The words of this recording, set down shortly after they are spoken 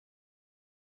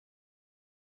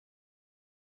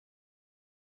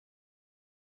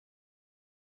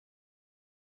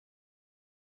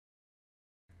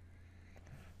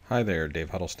Hi there, Dave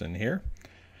Huddleston here.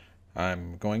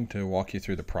 I'm going to walk you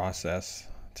through the process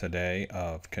today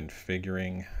of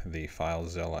configuring the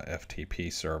FileZilla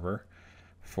FTP server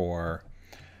for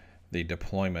the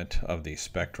deployment of the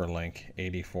Spectralink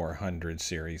 8400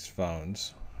 series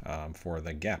phones for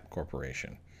the Gap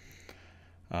Corporation.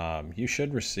 You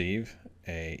should receive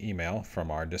an email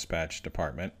from our dispatch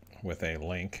department with a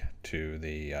link to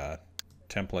the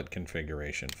template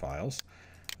configuration files.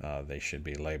 They should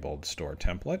be labeled store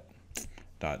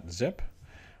template.zip.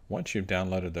 Once you've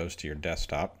downloaded those to your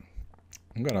desktop,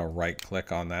 I'm going to right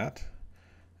click on that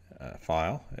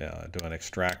file, do an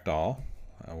extract all.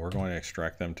 We're going to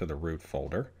extract them to the root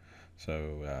folder.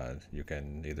 So you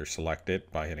can either select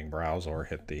it by hitting browse or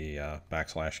hit the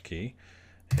 / key,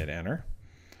 hit enter.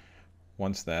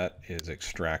 Once that is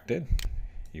extracted,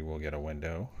 you will get a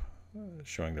window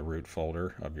showing the root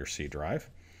folder of your C drive.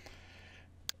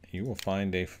 You will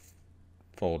find a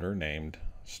folder named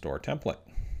Store Template.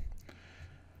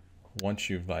 Once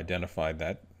you've identified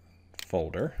that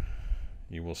folder,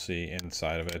 you will see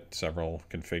inside of it several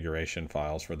configuration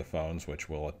files for the phones, which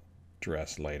we'll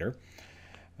address later.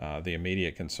 The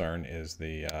immediate concern is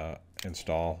the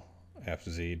install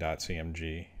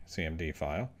fz.cmd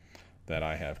file that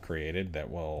I have created that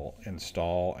will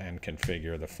install and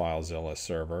configure the FileZilla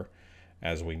server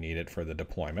as we need it for the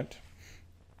deployment.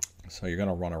 So you're going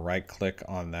to run a right click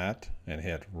on that and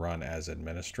hit Run as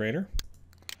Administrator.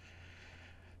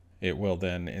 It will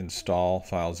then install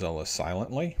FileZilla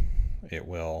silently. It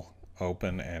will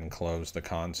open and close the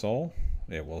console.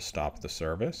 It will stop the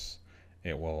service.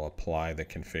 It will apply the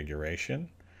configuration.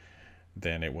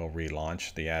 Then it will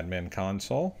relaunch the admin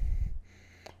console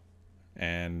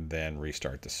and then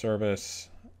restart the service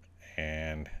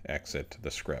and exit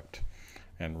the script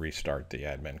and restart the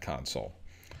admin console.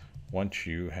 Once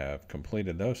you have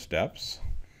completed those steps,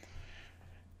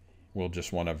 we'll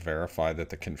just want to verify that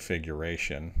the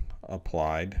configuration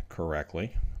applied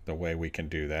correctly. The way we can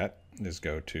do that is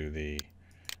go to the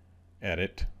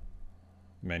Edit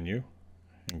menu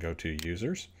and go to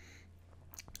Users.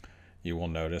 You will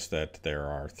notice that there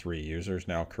are 3 users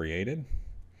now created,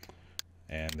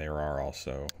 and there are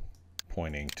also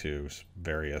pointing to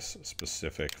various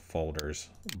specific folders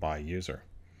by user.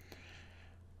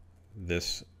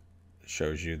 This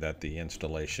shows you that the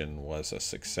installation was a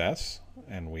success,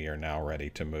 and we are now ready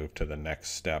to move to the next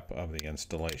step of the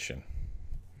installation.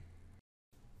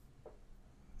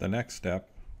 The next step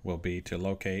will be to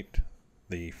locate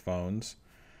the phones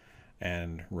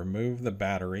and remove the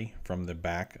battery from the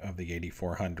back of the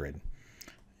 8400.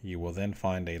 You will then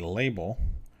find a label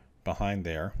behind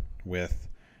there with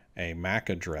a MAC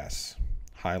address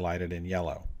highlighted in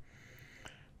yellow.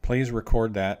 Please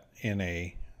record that in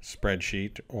a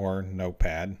spreadsheet or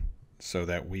notepad so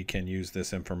that we can use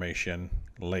this information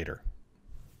later.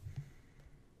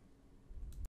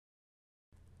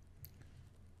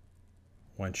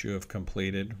 Once you have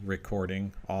completed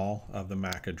recording all of the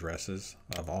MAC addresses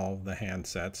of all the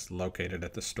handsets located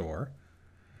at the store,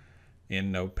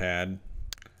 in Notepad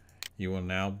you will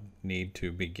now need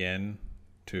to begin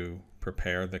to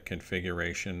prepare the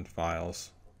configuration files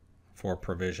for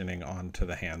provisioning onto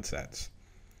the handsets.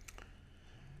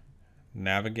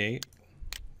 Navigate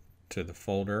to the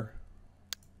folder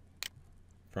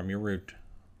from your root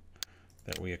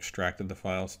that we extracted the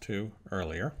files to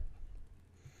earlier.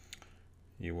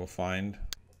 You will find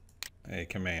a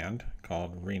command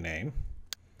called rename.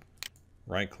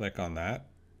 Right click on that,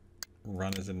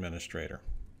 run as administrator.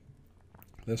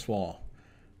 This will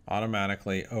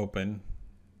automatically open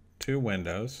 2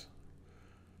 windows,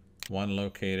 one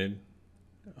located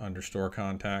under Store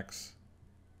Contacts,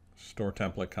 Store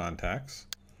Template Contacts,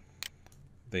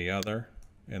 the other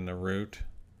in the root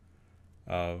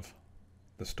of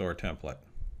the Store Template.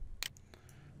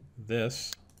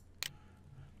 This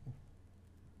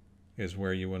is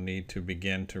where you will need to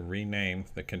begin to rename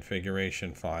the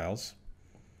configuration files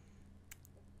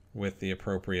with the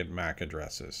appropriate MAC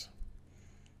addresses.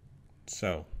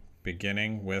 So,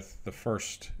 beginning with the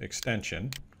first extension,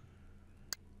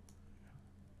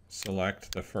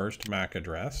 select the first MAC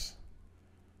address,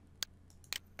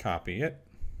 copy it,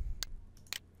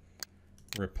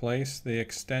 replace the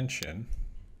extension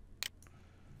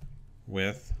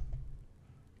with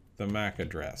the MAC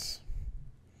address.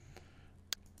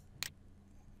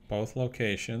 Both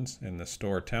locations in the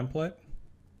Store Template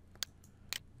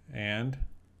and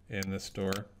in the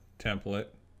Store Template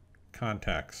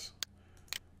Contacts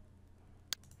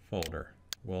folder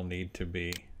will need to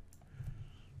be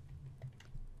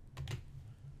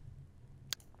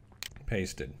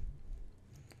pasted.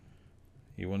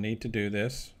 You will need to do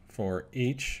this for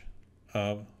each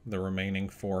of the remaining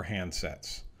 4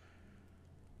 handsets.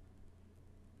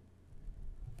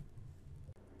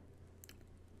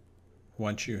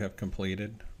 Once you have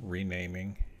completed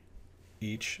renaming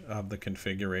each of the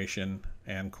configuration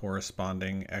and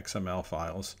corresponding XML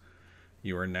files,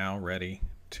 you are now ready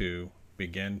to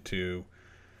begin to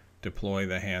deploy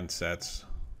the handset's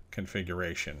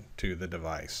configuration to the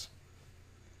device.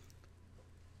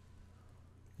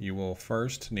 You will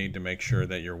first need to make sure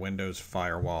that your Windows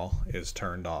firewall is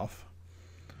turned off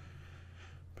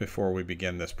before we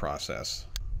begin this process.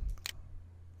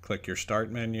 Click your Start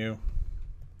menu,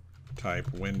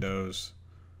 type Windows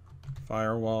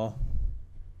Firewall,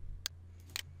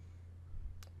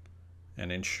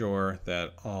 and ensure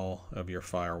that all of your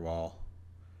firewall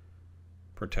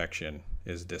protection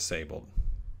is disabled.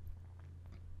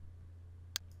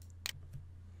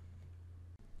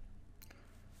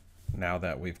 Now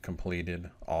that we've completed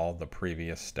all the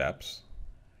previous steps,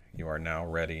 you are now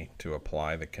ready to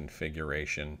apply the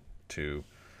configuration to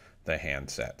the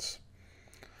handsets.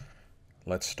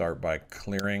 Let's start by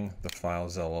clearing the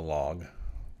FileZilla log.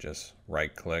 Just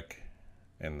right-click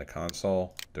in the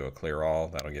console, do a clear all.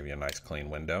 That'll give you a nice clean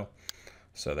window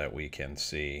so that we can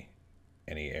see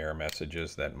any error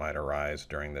messages that might arise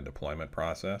during the deployment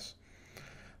process.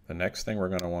 The next thing we're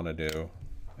going to want to do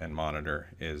and monitor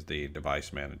is the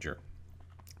device manager.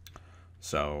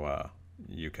 So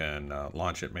you can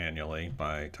launch it manually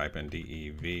by typing dev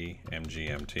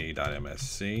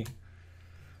mgmt.msc.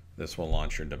 This will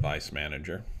launch your device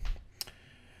manager.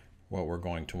 What we're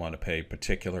going to want to pay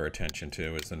particular attention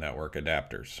to is the network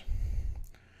adapters.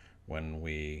 When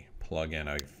we plug in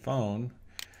a phone,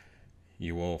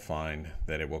 you will find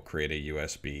that it will create a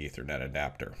USB Ethernet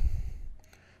adapter.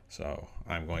 So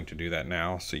I'm going to do that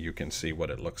now so you can see what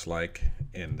it looks like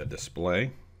in the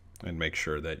display and make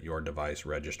sure that your device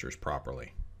registers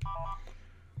properly.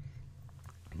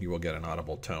 You will get an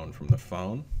audible tone from the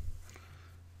phone,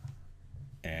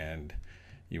 and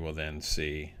you will then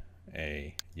see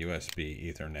a USB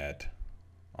Ethernet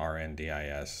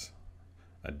RNDIS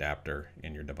adapter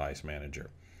in your device manager.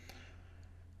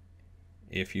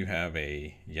 If you have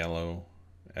a yellow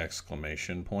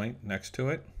exclamation point next to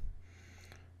it,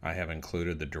 I have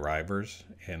included the drivers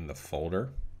in the folder.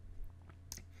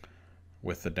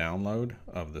 With the download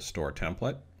of the store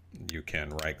template, you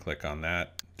can right-click on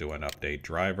that, do an update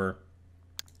driver,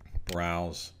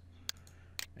 browse,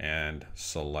 and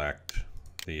select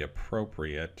the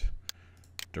appropriate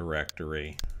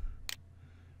directory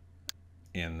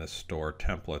in the store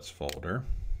templates folder.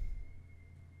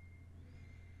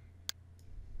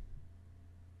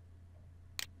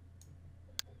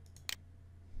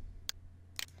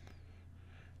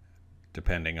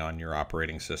 Depending on your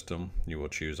operating system, you will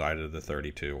choose either the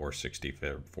 32 or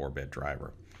 64-bit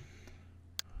driver.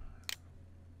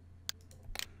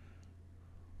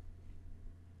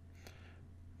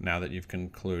 Now that you've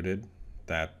concluded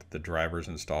that the driver is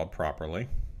installed properly,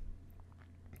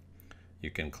 you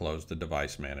can close the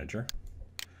device manager,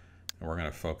 and we're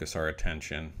going to focus our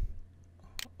attention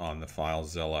on the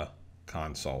FileZilla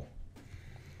console.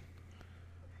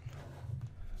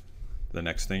 The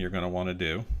next thing you're going to want to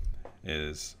do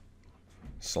is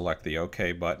select the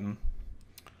OK button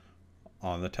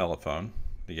on the telephone,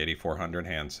 the 8400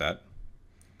 handset.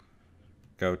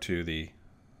 Go to the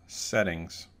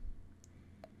settings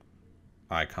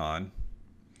icon,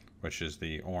 which is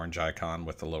the orange icon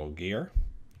with the little gear.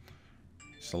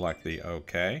 Select the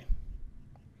OK.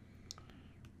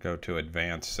 Go to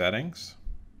advanced settings.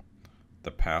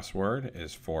 The password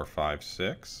is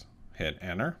 456. Hit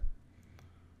enter.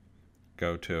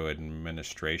 Go to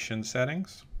administration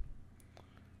settings,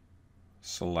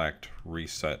 select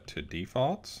reset to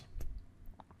defaults,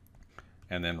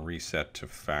 and then reset to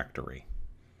factory.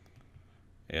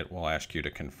 It will ask you to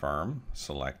confirm,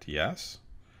 select yes.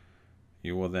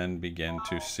 You will then begin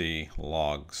to see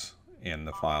logs in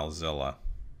the FileZilla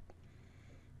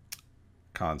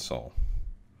console.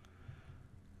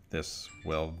 This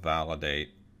will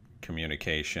validate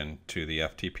communication to the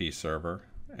FTP server,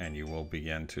 and you will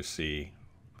begin to see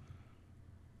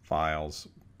files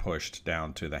pushed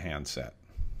down to the handset.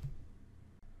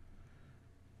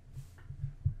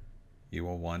 You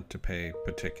will want to pay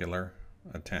particular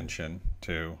attention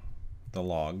to the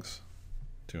logs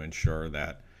to ensure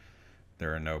that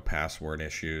there are no password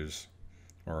issues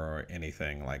or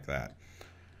anything like that.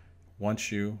 Once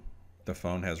the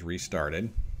phone has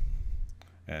restarted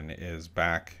and is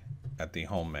back at the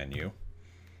home menu,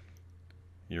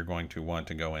 you're going to want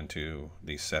to go into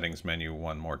the settings menu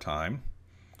one more time.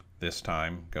 This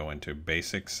time go into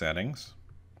basic settings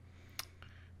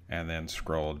and then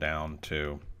scroll down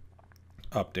to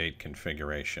update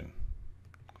configuration.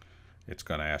 It's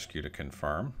going to ask you to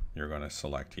confirm. You're going to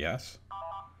select yes.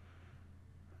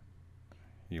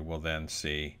 You will then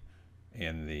see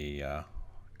in the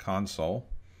console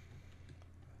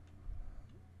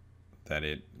that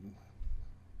it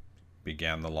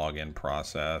began the login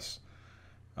process.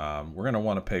 We're going to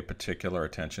want to pay particular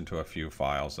attention to a few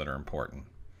files that are important.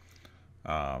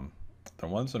 The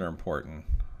ones that are important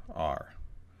are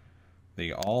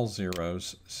the all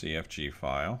zeros CFG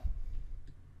file,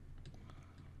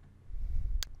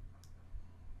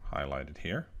 highlighted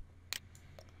here.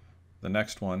 The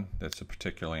next one that's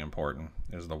particularly important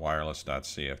is the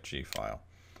wireless.cfg file.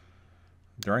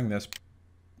 During this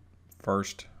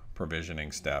first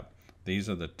provisioning step, these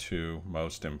are the two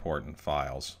most important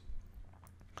files.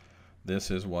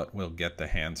 This is what will get the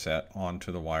handset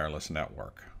onto the wireless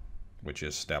network, which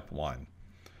is step 1.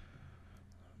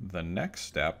 The next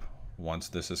step, once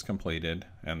this is completed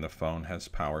and the phone has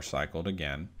power cycled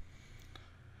again,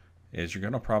 is you're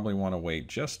going to probably want to wait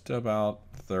just about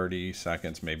 30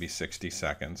 seconds, maybe 60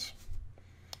 seconds.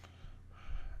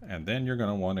 And then you're going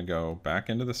to want to go back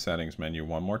into the settings menu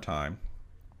one more time,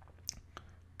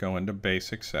 go into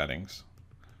basic settings,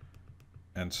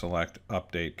 and select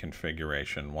update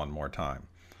configuration one more time.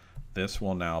 This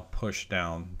will now push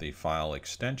down the file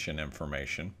extension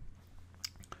information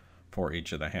for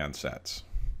each of the handsets.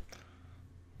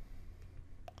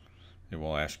 It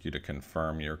will ask you to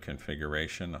confirm your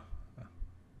configuration.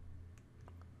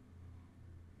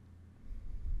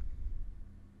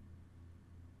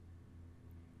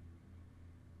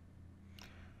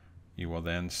 You will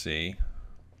then see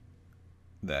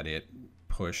that it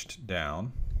pushed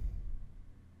down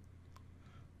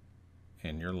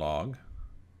in your log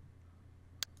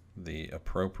the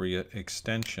appropriate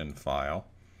extension file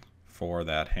for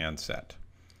that handset.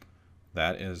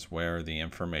 That is where the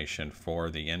information for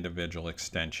the individual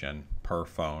extension per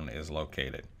phone is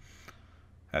located.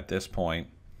 At this point,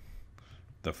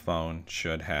 the phone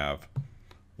should have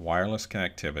wireless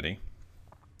connectivity,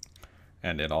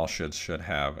 and it also should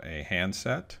have a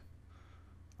handset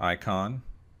icon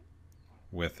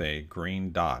with a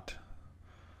green dot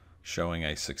showing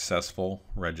a successful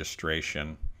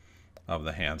registration of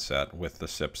the handset with the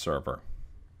SIP server.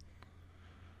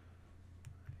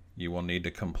 You will need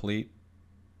to complete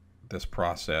this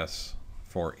process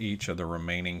for each of the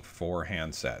remaining 4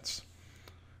 handsets.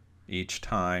 Each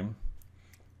time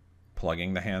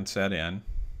plugging the handset in,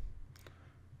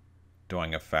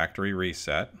 doing a factory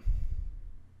reset.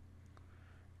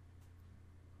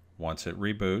 Once it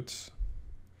reboots,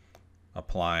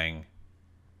 applying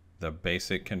the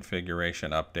basic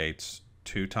configuration updates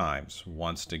 2 times,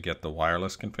 once to get the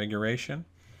wireless configuration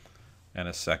and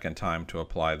a second time to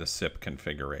apply the SIP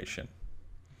configuration.